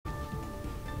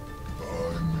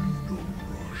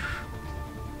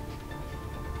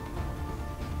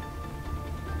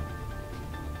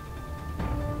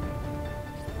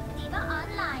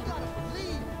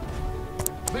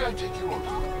I take you over?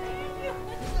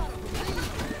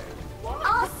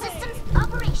 All systems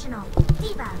operational.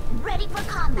 Diva, ready for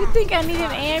combat. You think I need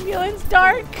an ambulance,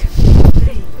 Dark?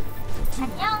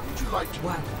 And now, Would you like to?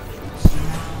 Round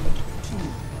 2.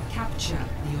 Capture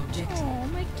the objective. Oh,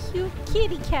 my cute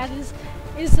kitty cat is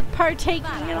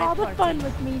partaking in all the fun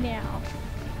with me now.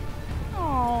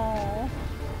 Oh,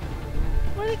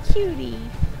 what a cutie.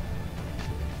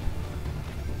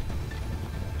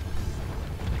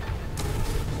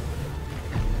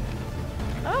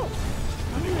 Oh,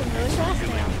 I'm moving really fast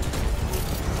now.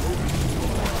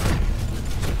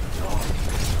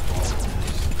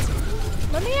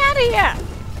 Let me out of here!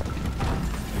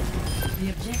 The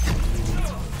objective.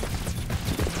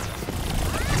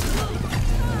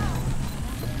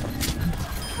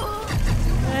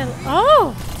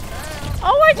 Oh!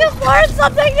 Oh, I just learned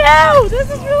something new!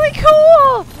 This is really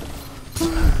cool!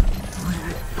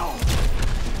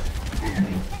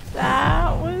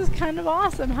 That was kind of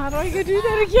awesome. How do I go do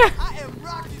that again? I am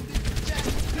rocking this.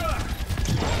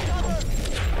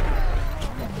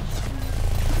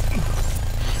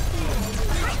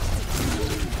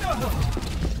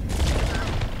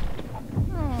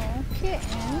 Oh,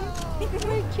 kitten.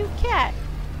 Very cute cat.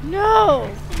 No!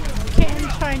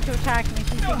 Kitten's trying to attack me.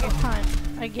 She's being a cunt.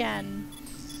 Again.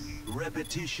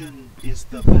 Repetition is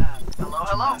the path to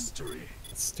mastery.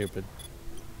 It's stupid.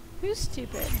 Who's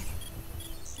stupid?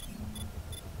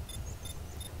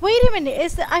 Wait a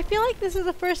minute. I feel like this is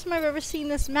the first time I've ever seen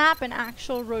this map in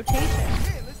actual rotation.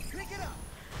 Hey, let's pick it up.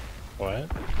 What?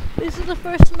 This is the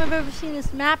first time I've ever seen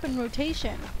this map in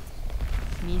rotation.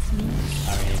 Miss me.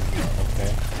 I mean,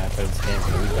 okay. I played this game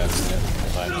for a week. I've seen it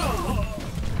like,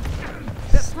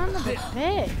 Son of a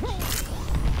bitch.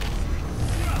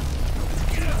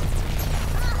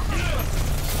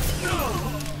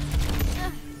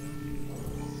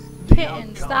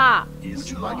 Kitten, stop. Would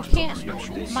you like You to can't.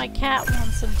 specials? My cat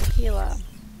wants some tequila.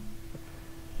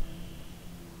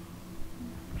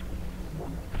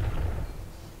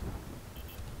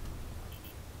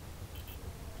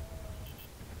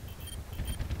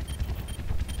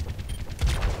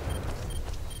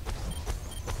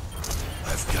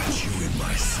 I've got you in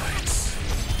my sights.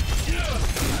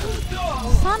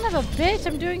 Son of a bitch,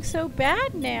 I'm doing so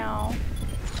bad now.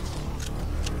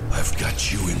 I've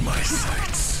got you in my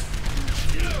sights.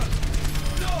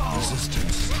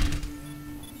 Resistance.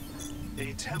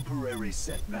 A temporary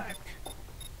setback.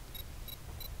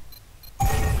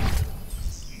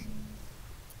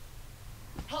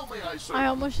 How may I serve? I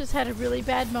almost just had a really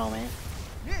bad moment.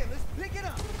 Yeah, let's pick it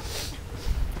up.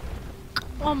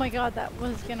 Oh my god, that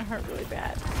was gonna hurt really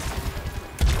bad.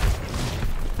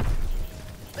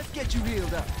 Let's get you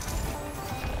healed up.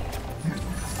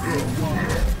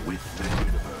 With the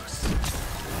universe.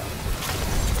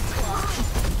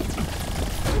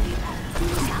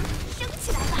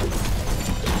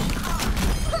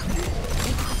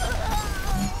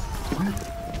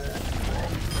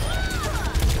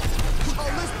 Oh,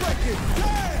 let's break it.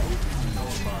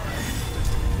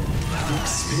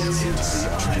 Experience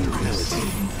tranquility.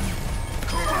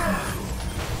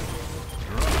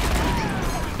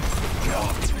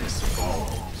 Darkness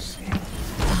falls.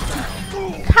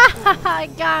 Ha ha ha! I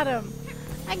got him!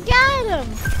 I got him!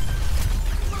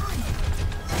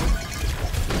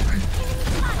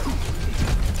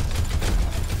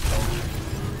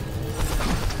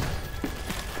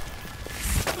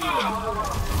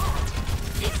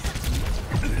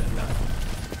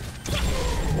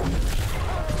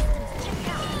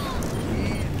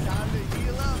 Time to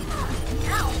heal up.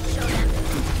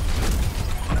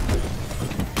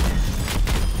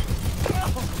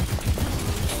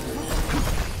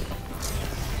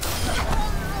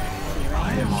 I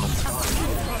am on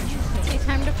time. Okay,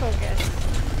 time to focus.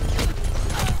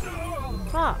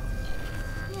 Fuck.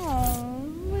 Oh,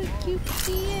 what a cute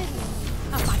kid.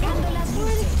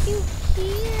 What a cute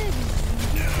kid.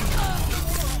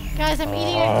 Guys, I'm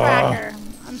eating a cracker.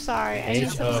 I'm sorry. I need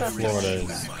Age some of sustenance. Florida.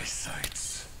 My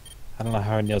sights. I don't know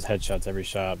how he nails headshots every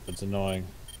shot, but it's annoying.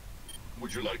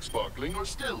 Would you like sparkling or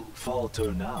still?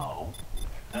 Falter now,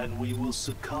 and we will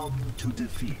succumb to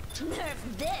defeat.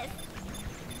 nerf this.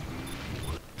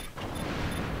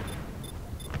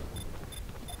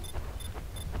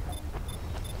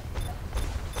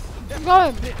 I'm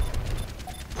going.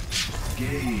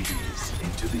 Gaze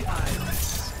into the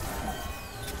iris.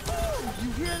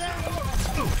 You hear that?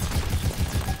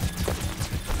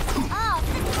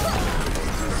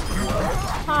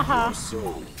 Haha.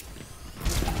 Soul.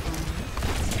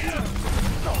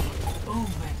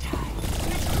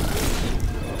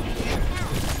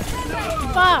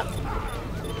 Fuck.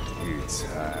 It's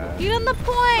Get on the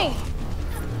point.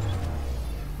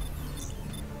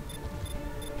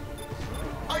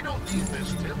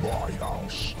 deepest in my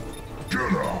house. Get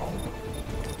out!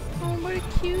 Oh, what a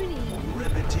cutie. What a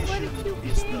Repetition cute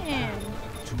is the kid.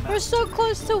 path to We're so mastery.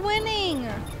 close to winning.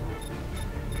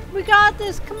 We got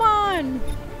this. Come on.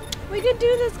 We can do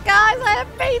this, guys. I have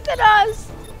faith in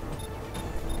us.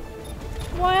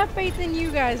 Well, I have faith in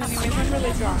you guys anyways. I'm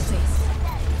really drunk.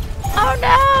 Oh,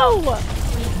 no.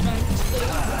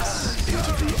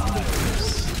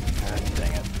 God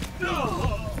dang it.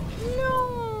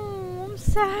 No. I'm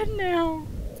sad now.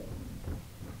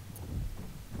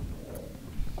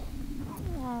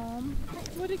 Aw,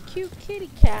 what a cute kitty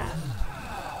cat.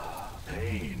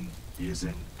 Pain is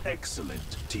an excellent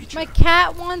teacher. My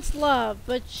cat wants love,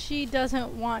 but she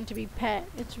doesn't want to be pet.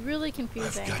 It's really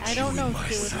confusing. I've got I don't you know in what my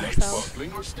to do with sights. myself.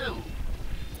 Sparkling or still?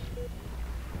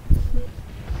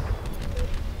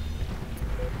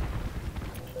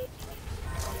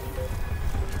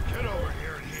 Get over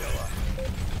here and heal up.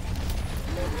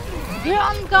 Get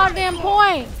on the goddamn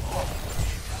point!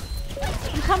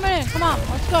 I'm coming in. Come on,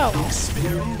 let's go.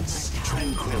 Experience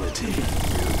tranquility.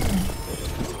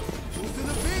 Who's in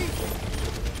the beat?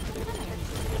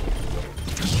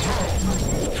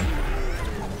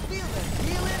 Feel it,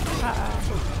 feel it. Uh-oh.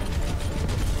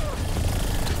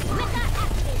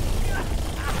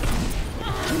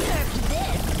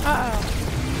 Uh-oh.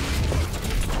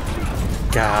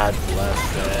 God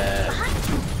bless it.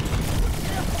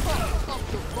 Up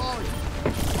the volume.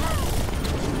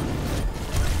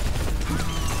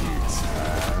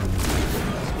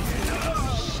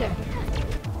 Shit.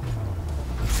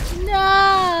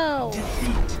 No!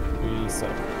 Please.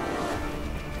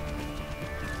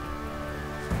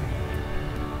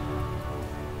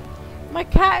 My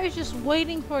cat is just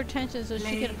waiting for attention so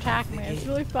she can attack me. It's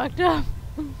really fucked up.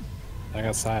 Like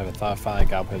I said, I thought I finally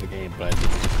got to play the game, but I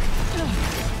didn't.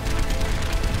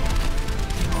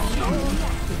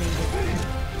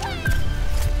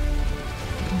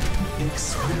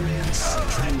 Experience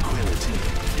tranquility.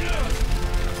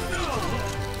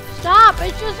 Stop!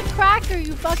 It's just a cracker,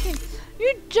 you fucking...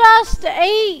 You just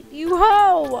ate, you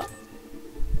hoe!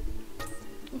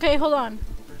 Okay, hold on.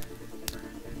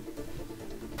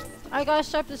 I gotta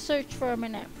stop the search for a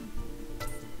minute.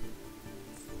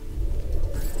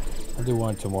 I'll do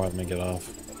 1 or 2 more, let me get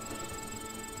off.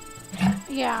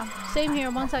 Yeah, same here.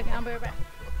 1 second, I'll be right back.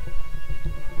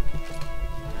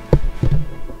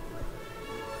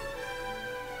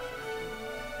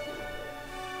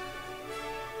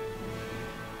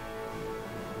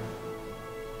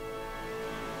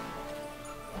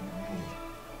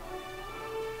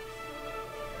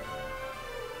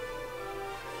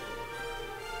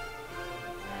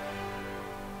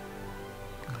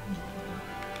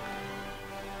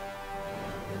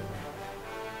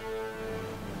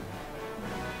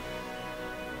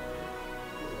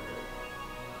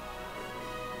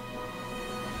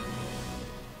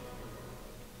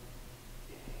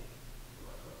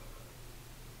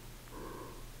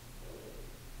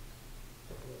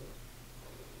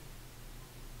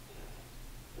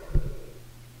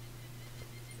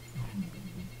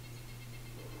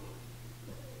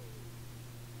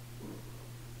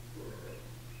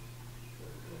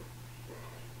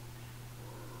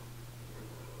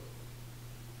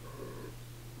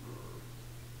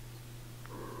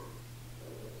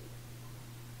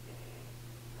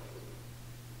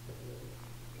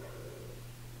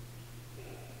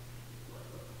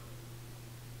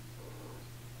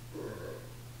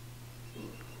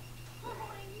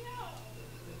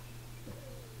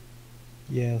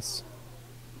 Yes.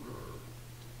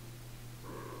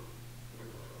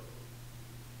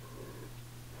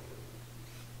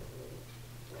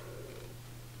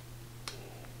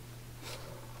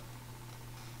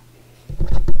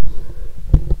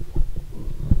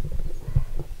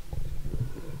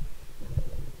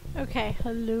 Okay,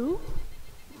 hello?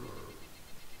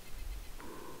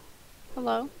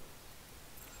 Hello?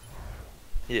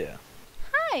 Yeah.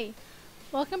 Hi!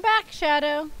 Welcome back,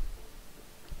 Shadow.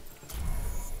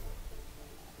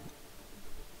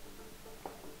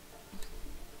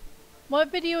 What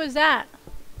video is that?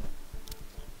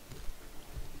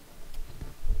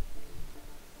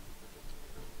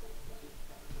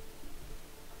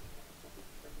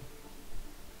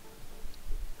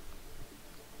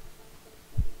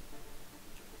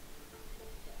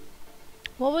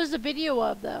 What was the video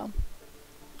of, though?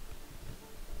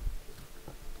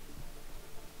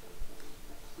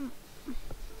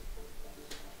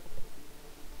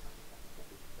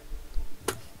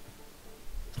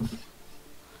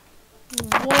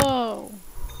 Whoa.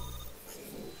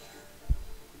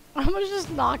 I almost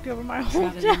just knocked over my whole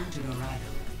Traveling deck. to Dorado.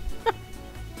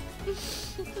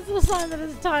 This is a sign that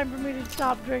it's time for me to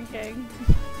stop drinking.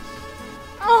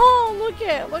 Oh!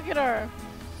 look at her.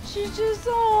 She's just,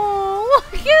 oh,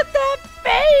 look at that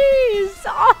face.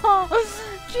 Oh,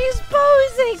 she's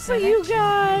posing for you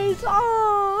guys.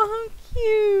 Oh, how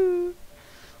cute.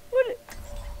 What?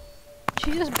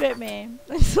 She just bit me.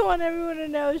 I just want everyone to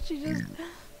know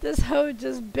this hoe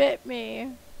just bit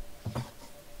me.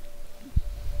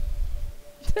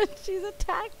 She's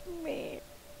attacking me.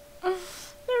 That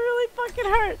really fucking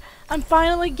hurt. I'm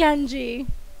finally Genji.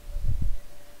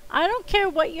 I don't care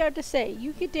what you have to say.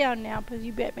 You get down now because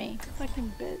you bit me.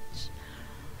 Fucking bitch.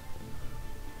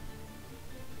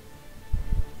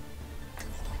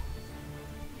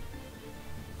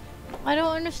 I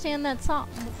don't understand that song.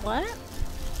 What?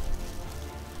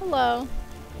 Hello.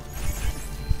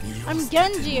 I'm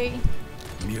Genji.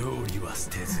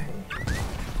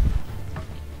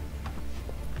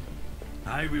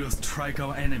 I will strike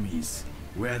our enemies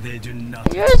where they do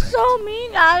not. You're so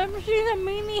mean, Adam. She's a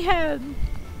meanie head.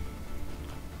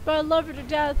 But I love her to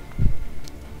death.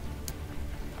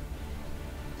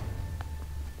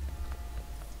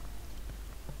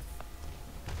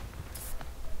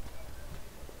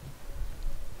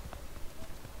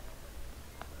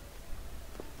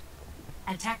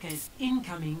 Attackers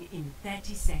incoming in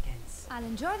 30 seconds. I'll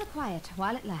enjoy the quiet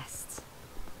while it lasts.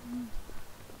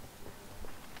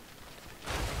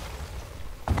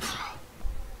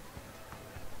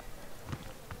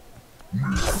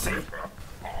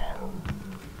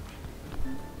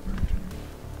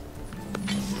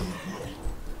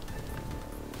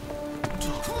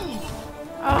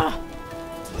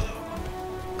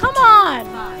 Come on!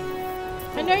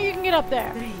 I know you can get up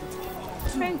there. 3,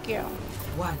 Thank you.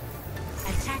 1.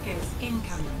 Attackers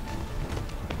incoming.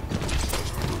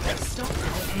 Stop the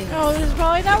payload. Oh, this is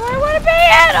probably not where I want to be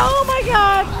at! Oh my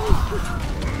god!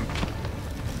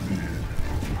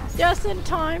 Just in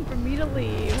time for me to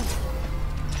leave.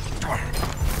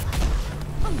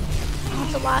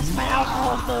 That's the last of my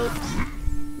alcohol, folks.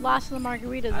 Last of the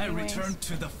margaritas, I anyways. return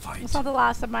to the fight. It's not the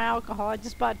last of my alcohol. I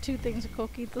just bought 2 things of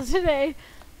coquitos today.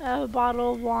 A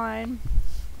bottle of wine.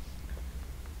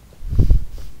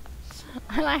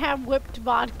 And I have whipped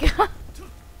vodka.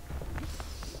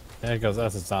 Yeah, because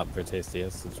that's it's not very tasty.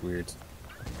 It's weird.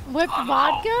 Whipped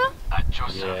vodka?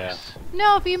 Yeah.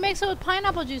 No, if you mix it with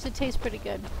pineapple juice, it tastes pretty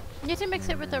good. You have to mix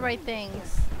it with the right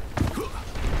things.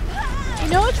 You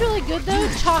know what's really good though?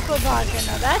 Chocolate vodka.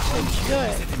 Now that shit's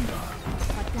good.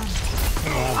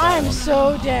 I am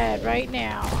so dead right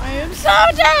now. I am so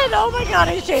dead! Oh my god,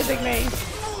 he's chasing me.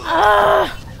 Ugh.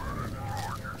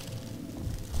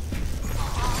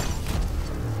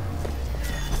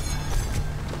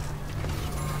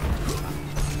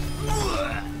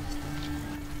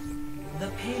 The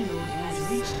payload has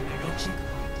reached the checkpoint.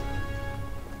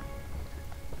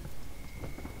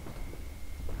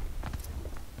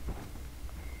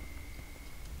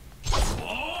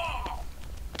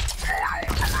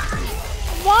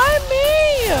 Why me?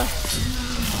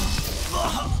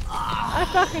 I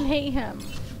fucking hate him.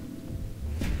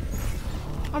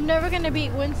 I'm never gonna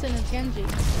beat Winston as Genji.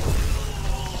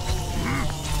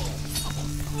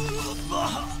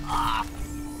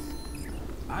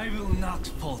 I will not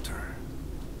falter.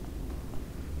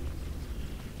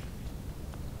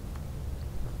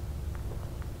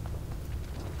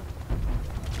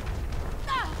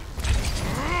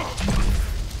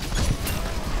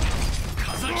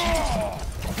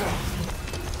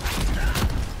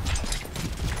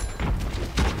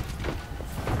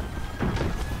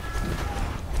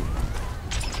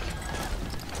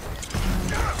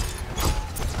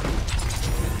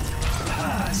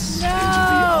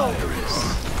 No!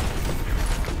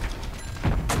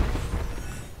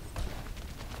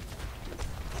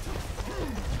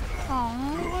 Aw,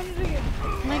 what did I get?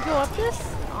 Can I go up this?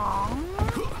 Aw.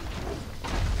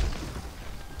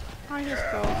 I just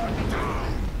go from behind.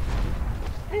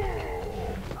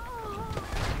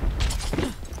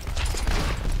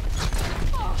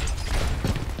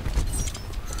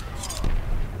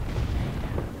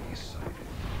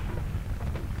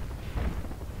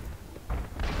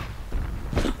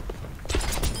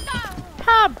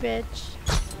 Ha, bitch.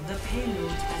 The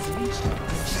payload has reached the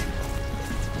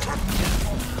checkpoint.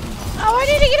 Oh, I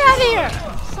need to get out of here!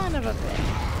 Son of a bitch.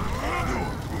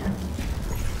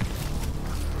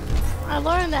 I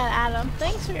learned that, Adam.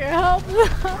 Thanks for your help.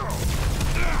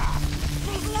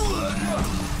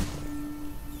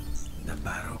 The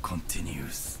battle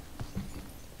continues.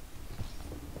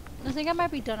 I think I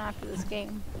might be done after this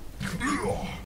game.